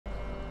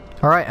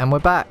Alright, and we're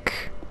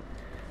back.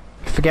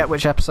 Forget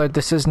which episode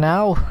this is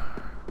now.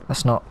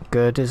 That's not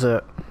good, is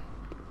it?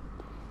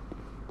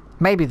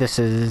 Maybe this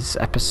is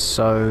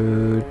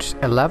episode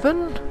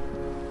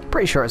 11?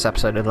 Pretty sure it's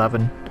episode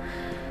 11.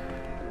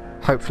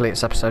 Hopefully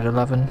it's episode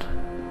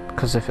 11.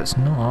 Because if it's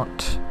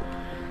not...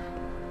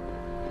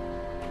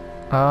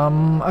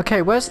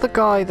 okay, where's the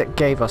guy that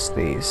gave us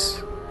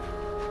these?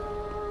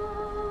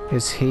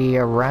 Is he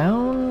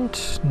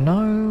around?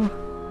 No.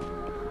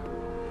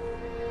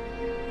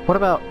 What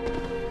about...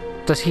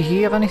 Does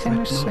he have anything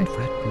to say?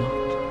 Fret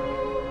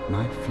not.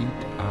 My feet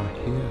are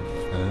here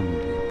firmly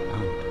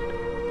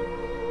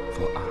planted.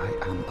 For I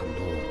am a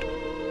lord,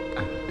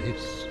 and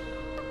this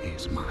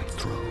is my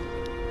throne.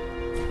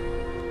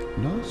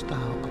 Knowest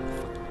thou?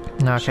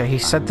 No, okay, he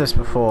said this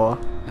before.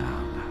 Now.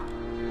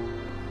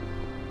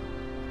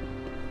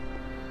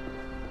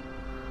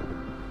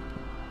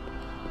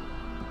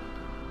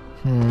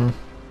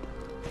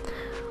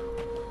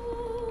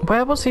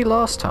 Where was he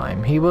last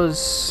time? He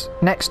was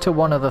next to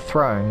one of the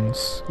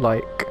thrones,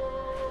 like...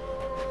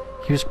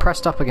 He was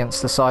pressed up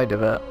against the side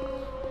of it.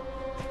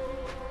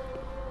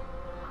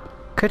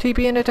 Could he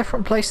be in a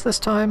different place this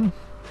time?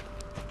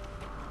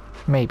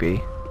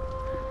 Maybe.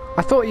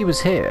 I thought he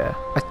was here.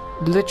 I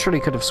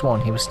literally could have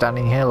sworn he was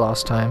standing here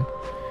last time.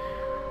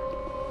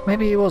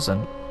 Maybe he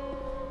wasn't.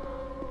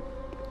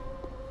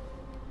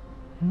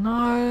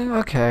 No,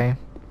 okay.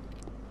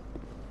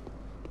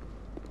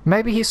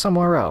 Maybe he's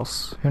somewhere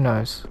else. Who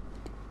knows?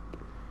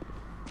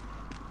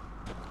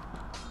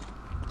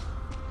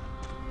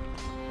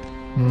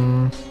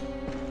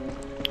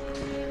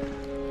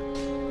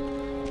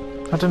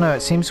 I don't know,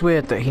 it seems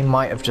weird that he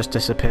might have just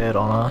disappeared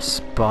on us,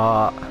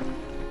 but...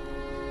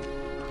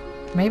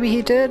 Maybe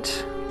he did?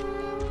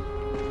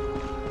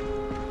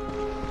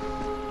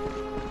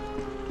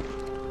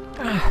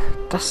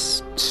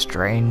 That's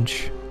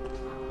strange.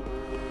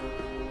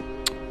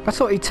 I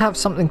thought he'd have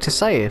something to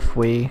say if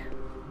we...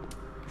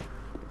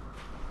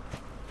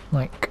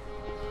 Like...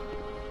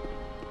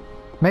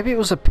 Maybe it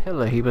was a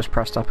pillar he was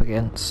pressed up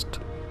against.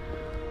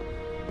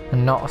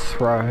 And not a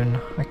throne.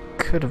 I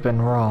could have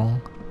been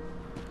wrong.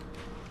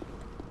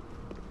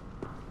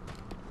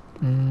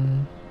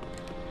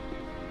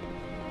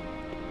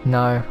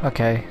 No,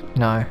 okay,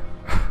 no.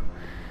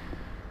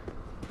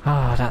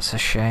 Oh, that's a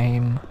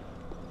shame.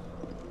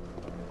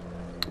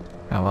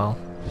 Oh well.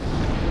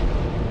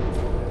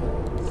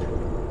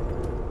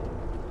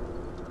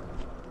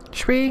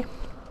 Should we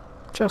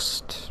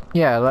just...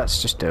 Yeah,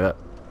 let's just do it.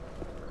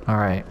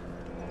 Alright.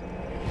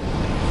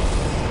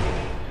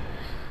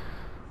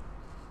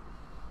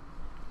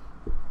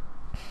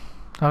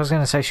 I was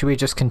gonna say, should we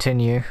just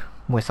continue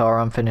with our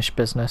unfinished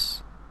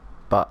business?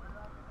 But,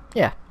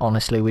 yeah,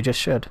 honestly, we just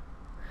should.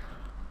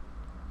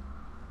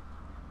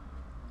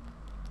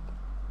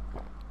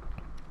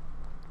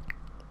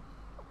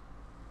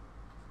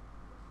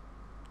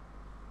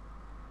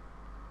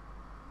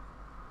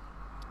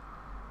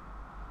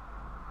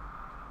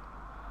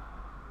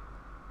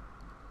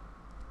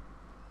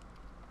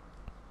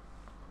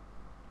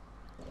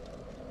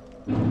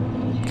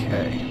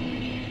 Okay.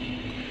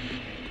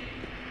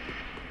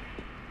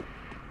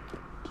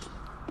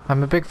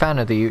 I'm a big fan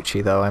of the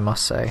Uchi though, I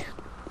must say.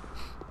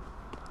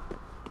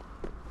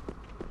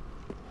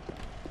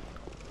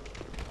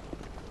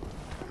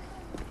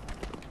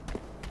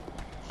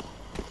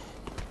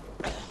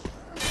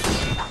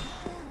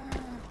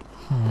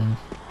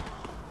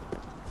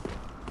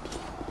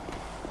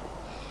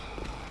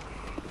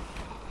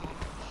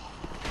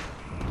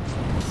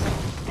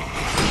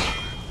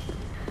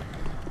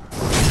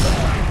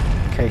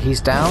 Okay,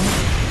 he's down.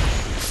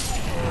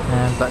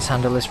 And let's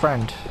handle his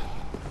friend.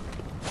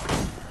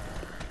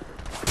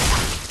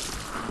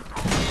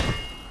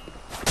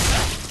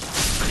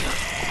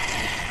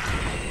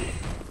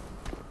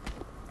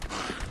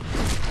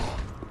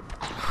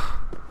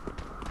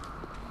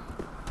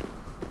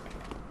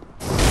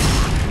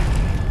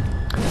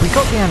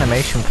 The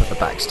animation for the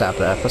backstab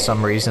there for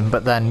some reason,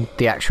 but then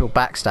the actual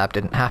backstab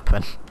didn't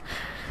happen.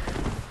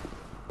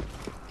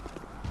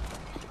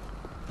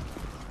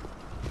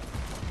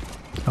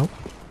 Oh,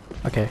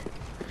 okay.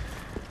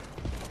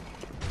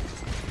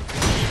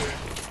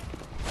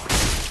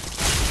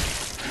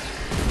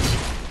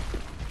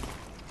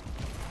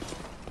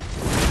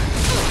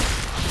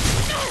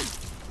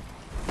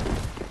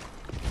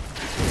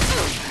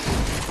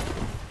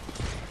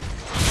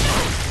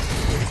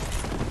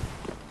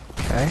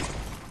 Okay.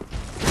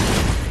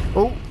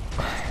 Oh!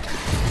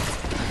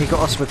 He got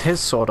us with his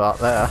sword art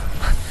there.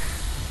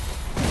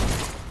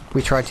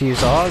 We tried to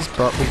use ours,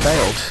 but we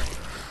failed.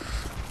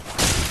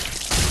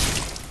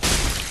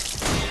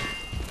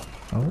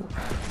 Oh.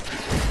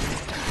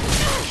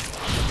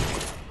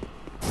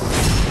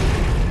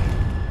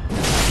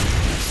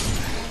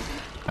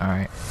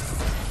 Alright.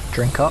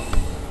 Drink up.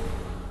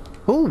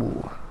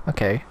 Ooh!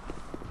 Okay.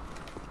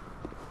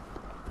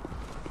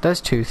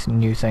 There's two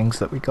new things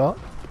that we got.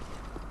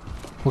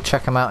 We'll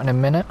check them out in a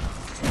minute.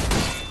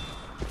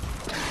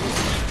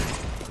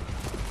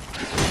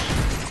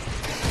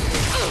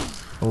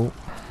 Oh.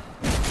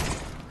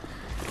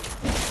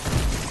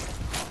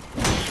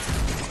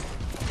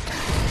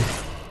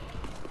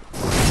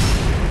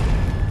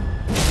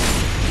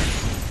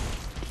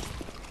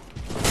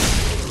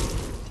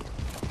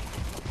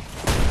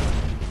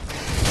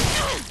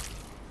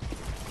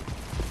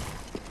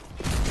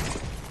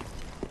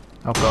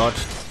 Oh god.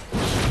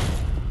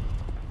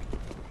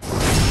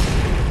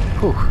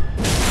 Whew.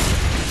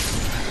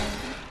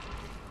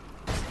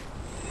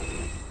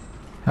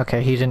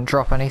 Okay, he didn't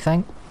drop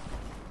anything.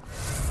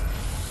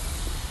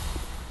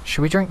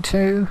 Should we drink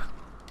 2?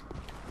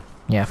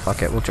 Yeah,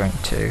 fuck it, we'll drink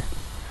 2.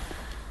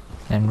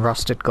 And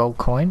rusted gold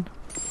coin.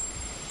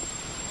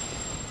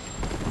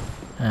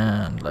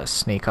 And let's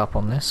sneak up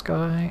on this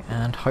guy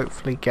and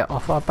hopefully get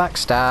off our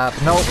backstab.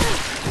 Nope!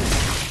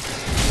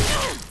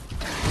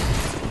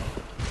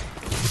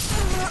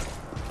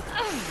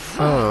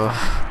 Oh.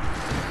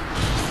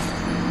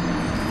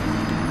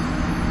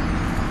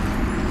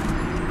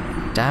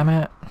 Damn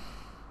it.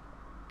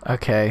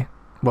 Okay,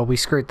 well we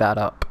screwed that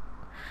up.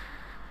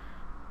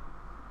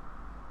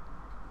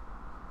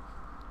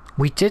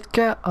 We did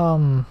get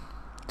some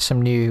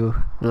new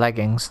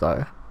leggings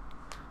though.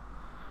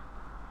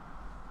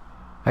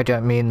 I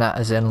don't mean that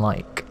as in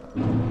like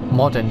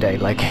modern day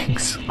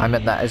leggings. I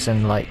meant that as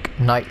in like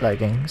night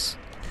leggings.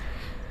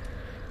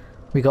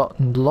 We got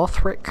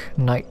Lothric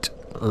night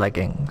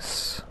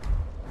leggings.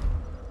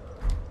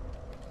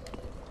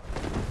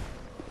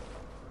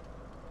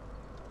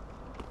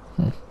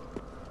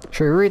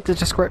 Should we read the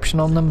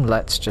description on them?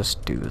 Let's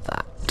just do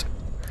that.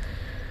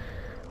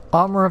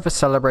 Armour of a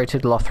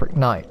celebrated Lothric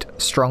knight.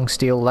 Strong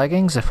steel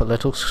leggings if a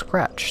little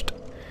scratched.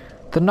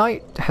 The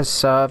knight has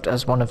served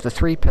as one of the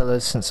 3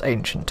 pillars since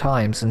ancient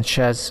times and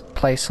shares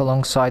place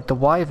alongside the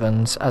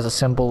wyverns as a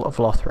symbol of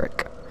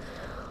Lothric.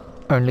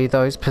 Only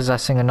those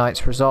possessing a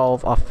knight's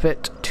resolve are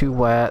fit to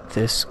wear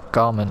this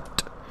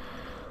garment.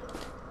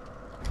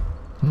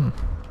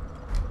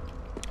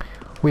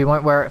 We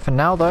won't wear it for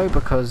now though,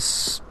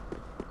 because...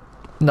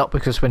 not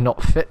because we're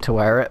not fit to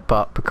wear it,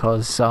 but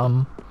because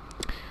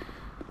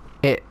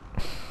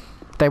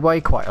they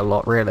weigh quite a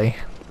lot really.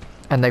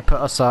 And they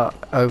put us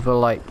over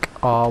like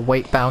our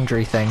weight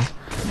boundary thing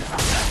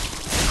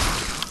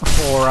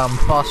for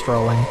fast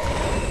rolling.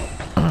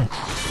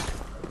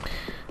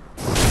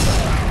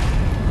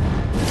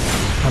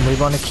 And we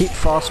want to keep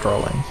fast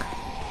rolling.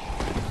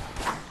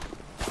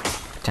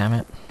 Damn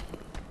it.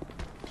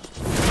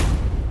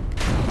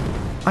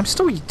 I'm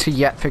still to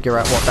yet figure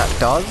out what that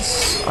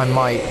does. I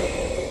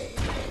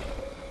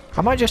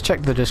might just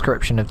check the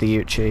description of the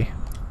Uchi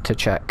to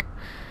check.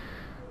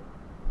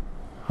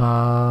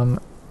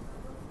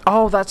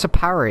 Oh, that's a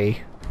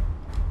parry.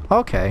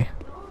 Okay.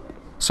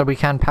 So we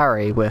can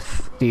parry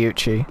with the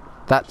Uchi.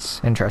 That's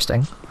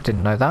interesting. I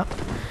didn't know that.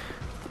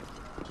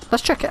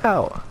 Let's check it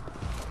out.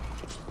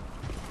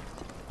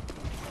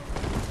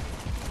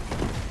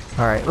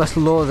 Alright, let's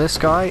lure this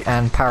guy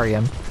and parry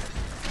him.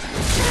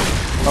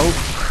 Oh.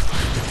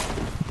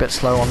 A bit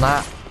slow on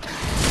that.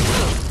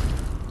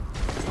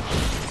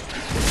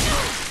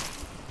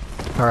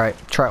 Alright,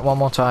 try it one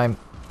more time.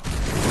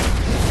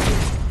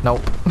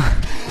 Nope.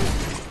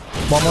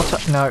 One more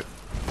time. No.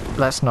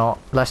 Let's not.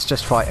 Let's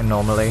just fight him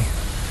normally.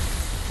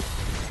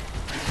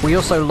 We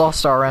also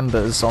lost our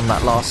embers on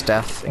that last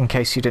death, in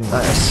case you didn't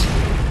notice.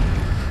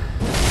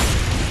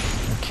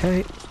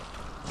 Okay.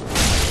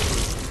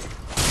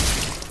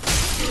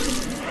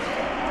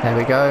 There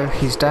we go.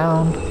 He's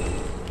down.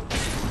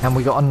 And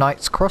we got a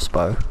knight's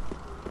crossbow.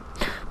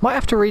 Might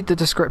have to read the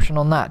description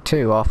on that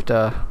too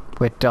after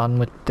we're done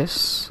with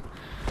this.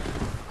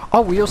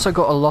 Oh, we also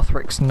got a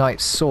Lothric's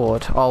knight's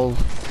sword. I'll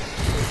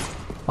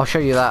show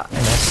you that in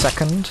a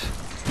second.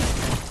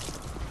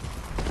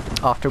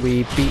 After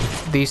we beat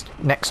these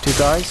next 2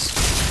 guys.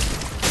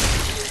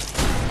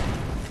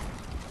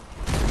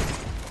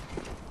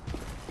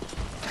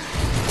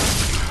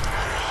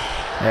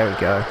 There we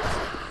go.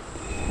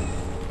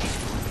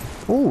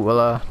 Ooh, well,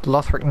 a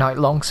Lothric Knight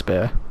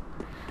Longspear.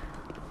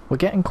 We're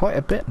getting quite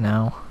a bit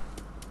now.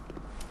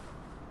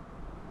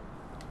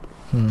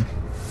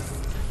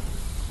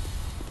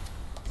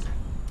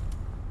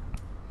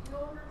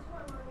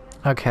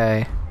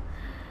 Okay.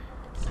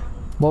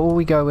 What will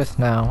we go with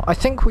now? I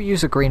think we'll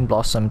use a Green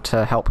Blossom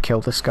to help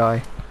kill this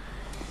guy.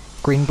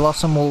 Green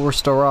Blossom will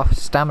restore our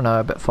stamina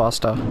a bit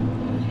faster.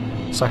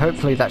 So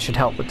hopefully that should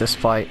help with this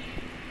fight.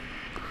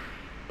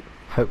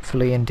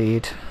 Hopefully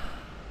indeed.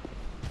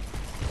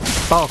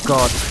 Oh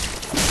god.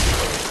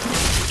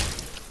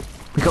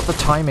 We got the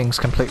timings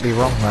completely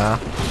wrong there.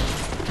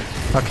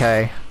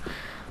 Okay.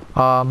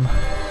 Oh.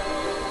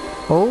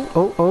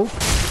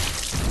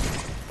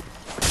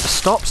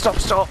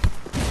 Stop.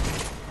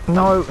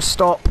 No,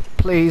 stop,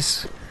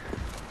 please.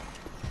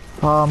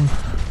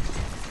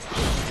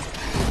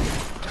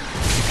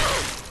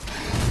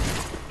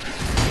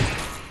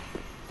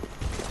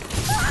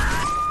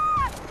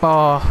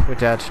 Oh, we're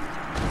dead.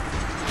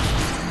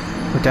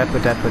 We're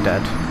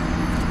dead.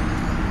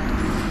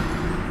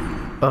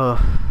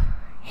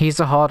 He's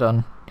a hard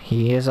un.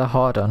 He is a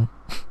hard un.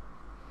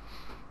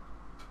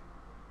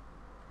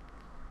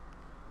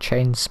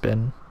 Chain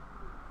spin.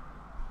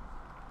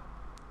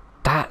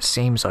 That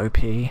seems OP.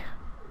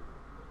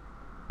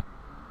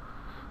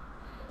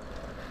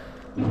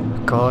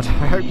 God,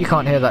 I hope you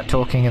can't hear that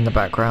talking in the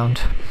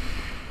background.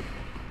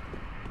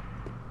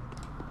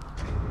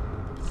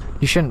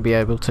 You shouldn't be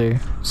able to,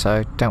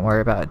 so don't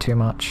worry about it too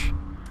much.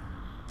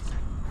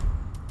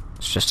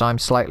 It's just I'm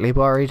slightly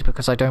worried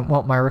because I don't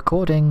want my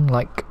recording,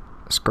 like,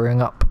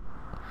 screwing up.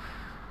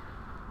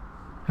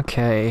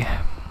 Okay.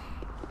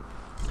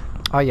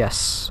 Ah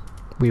yes,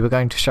 we were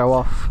going to show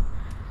off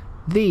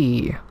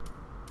the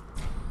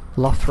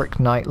Lothric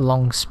Knight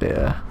long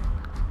spear.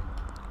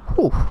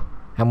 Whew.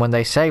 And when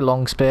they say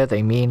long spear,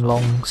 they mean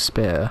long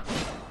spear.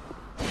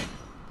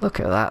 Look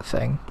at that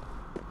thing.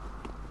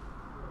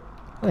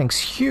 That thing's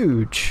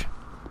huge.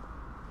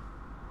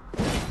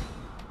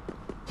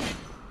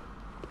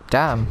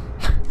 Damn.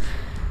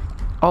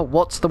 Oh,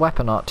 what's the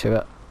weapon art to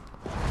it?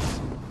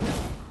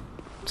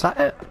 Is that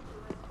it?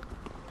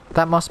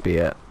 That must be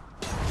it.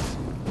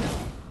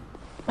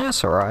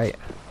 That's alright.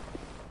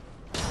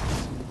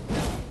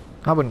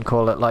 I wouldn't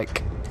call it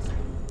like...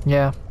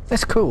 Yeah,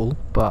 it's cool,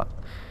 but...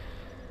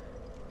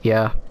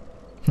 Yeah.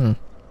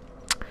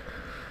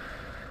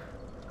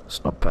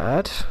 It's not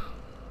bad.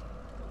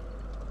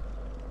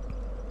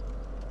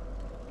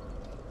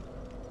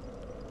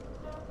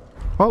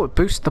 Oh, it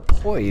boosts the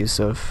poise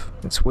of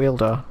its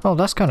wielder. Oh,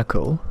 that's kind of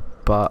cool,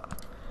 but...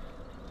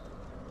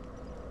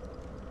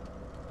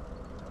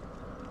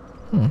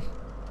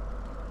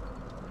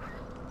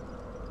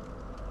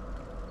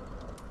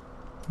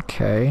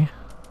 Okay.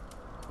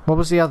 What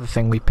was the other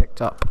thing we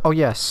picked up? Oh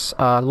yes,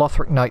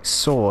 Lothric Knight's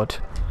sword.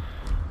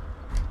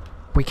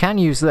 We can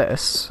use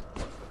this.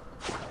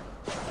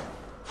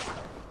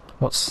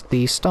 What's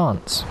the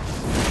stance?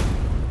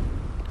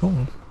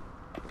 Ooh.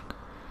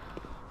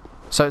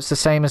 So it's the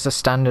same as a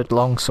standard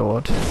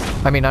longsword.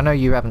 I mean, I know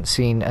you haven't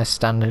seen a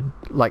standard,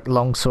 like,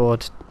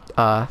 longsword,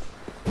 on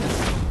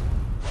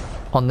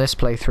this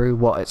playthrough,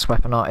 what its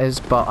weapon art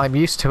is, but I'm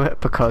used to it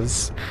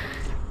because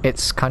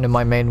it's kind of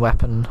my main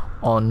weapon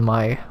on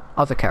my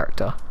other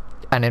character.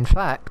 And in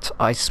fact,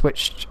 I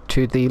switched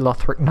to the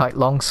Lothric Knight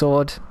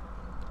longsword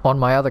on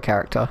my other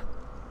character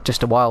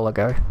just a while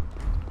ago.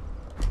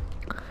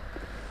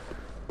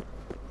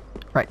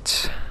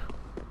 Right.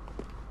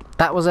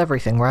 That was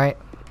everything, right?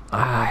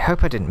 I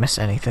hope I didn't miss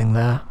anything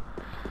there.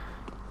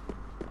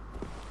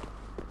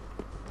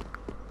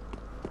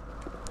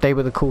 They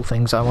were the cool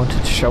things I wanted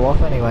to show off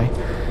anyway.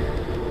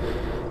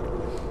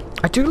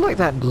 I do like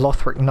that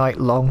Lothric Knight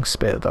long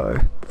spear though.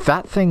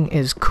 That thing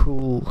is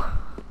cool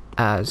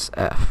as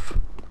F,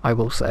 I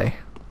will say.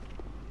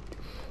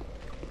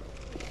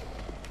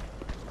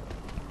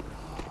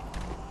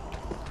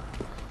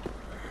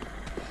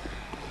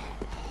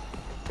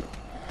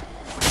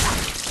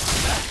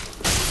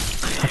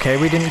 Okay,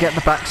 we didn't get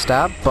the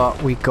backstab,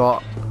 but we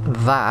got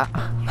that.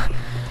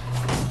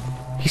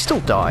 He still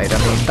died, I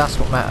mean, that's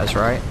what matters,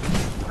 right?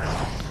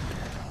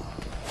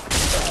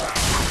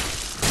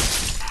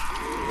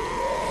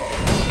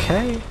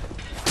 Okay.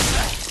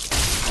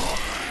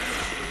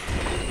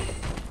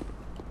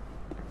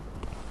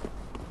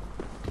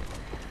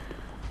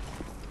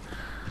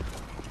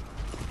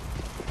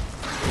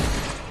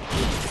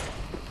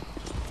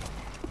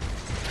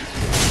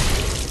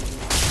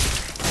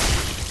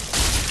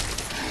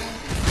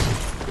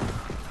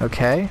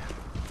 Okay.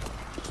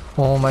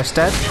 Almost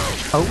dead.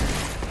 Oh.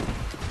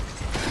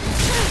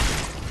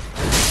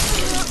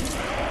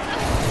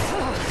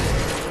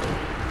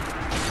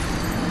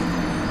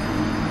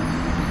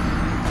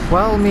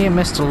 Well, me and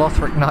Mr.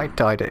 Lothric Knight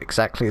died at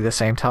exactly the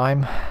same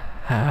time.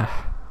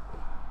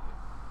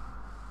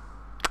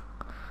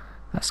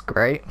 That's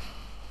great.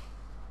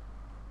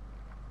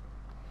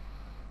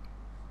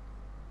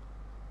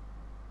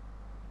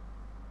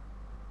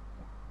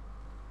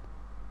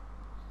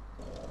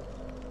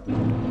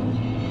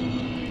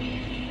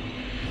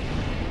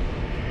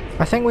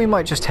 I think we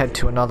might just head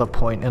to another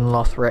point in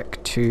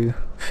Lothric to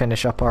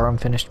finish up our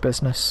unfinished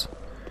business.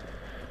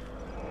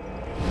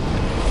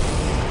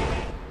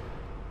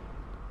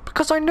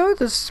 Because I know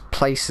there's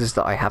places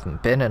that I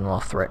haven't been in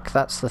Lothric,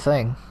 that's the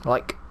thing.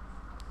 Like,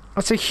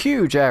 it's a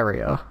huge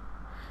area.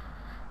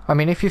 I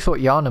mean, if you thought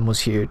Yharnam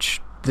was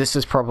huge, this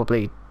is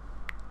probably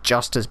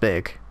just as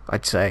big,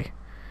 I'd say.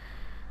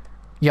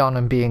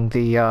 Yharnam being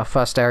the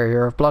first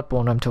area of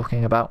Bloodborne I'm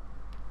talking about.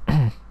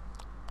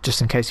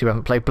 Just in case you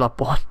haven't played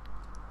Bloodborne.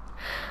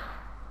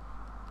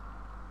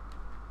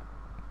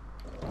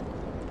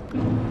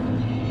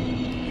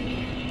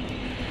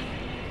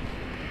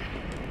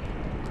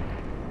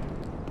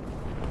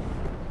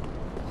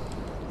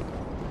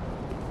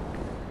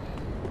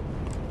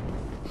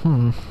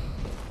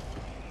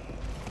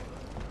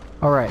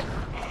 Alright.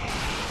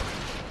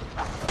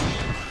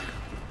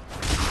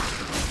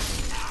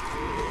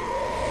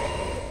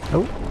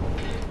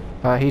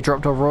 Oh. He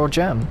dropped a raw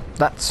gem.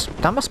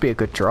 That must be a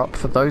good drop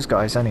for those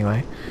guys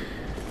anyway.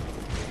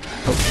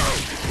 Oh.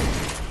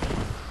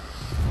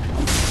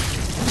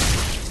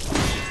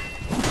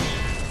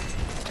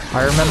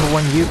 I remember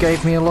when you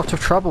gave me a lot of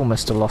trouble,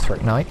 Mr.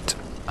 Lothric Knight,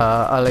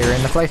 earlier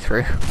in the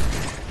playthrough.